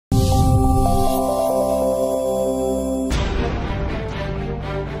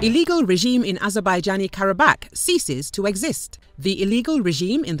Illegal regime in Azerbaijani Karabakh ceases to exist. The illegal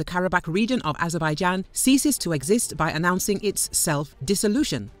regime in the Karabakh region of Azerbaijan ceases to exist by announcing its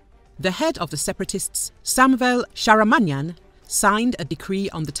self-dissolution. The head of the separatists, Samvel Sharamanyan, signed a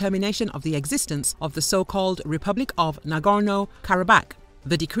decree on the termination of the existence of the so-called Republic of Nagorno-Karabakh.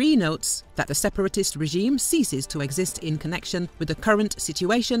 The decree notes that the separatist regime ceases to exist in connection with the current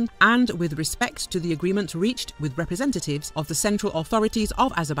situation and with respect to the agreement reached with representatives of the central authorities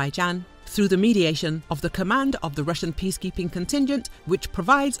of Azerbaijan through the mediation of the command of the Russian peacekeeping contingent, which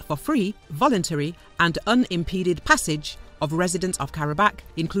provides for free, voluntary and unimpeded passage of residents of Karabakh,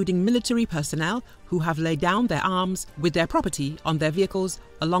 including military personnel who have laid down their arms with their property on their vehicles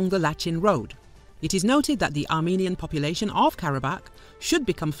along the Lachin road. It is noted that the Armenian population of Karabakh should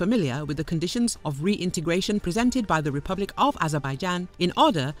become familiar with the conditions of reintegration presented by the Republic of Azerbaijan in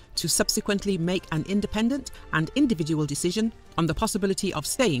order to subsequently make an independent and individual decision on the possibility of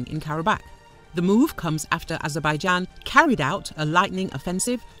staying in Karabakh. The move comes after Azerbaijan carried out a lightning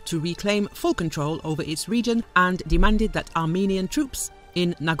offensive to reclaim full control over its region and demanded that Armenian troops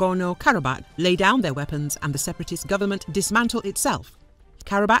in Nagorno-Karabakh lay down their weapons and the separatist government dismantle itself.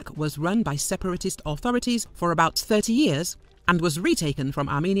 Karabakh was run by separatist authorities for about 30 years and was retaken from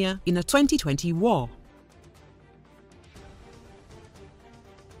Armenia in a 2020 war.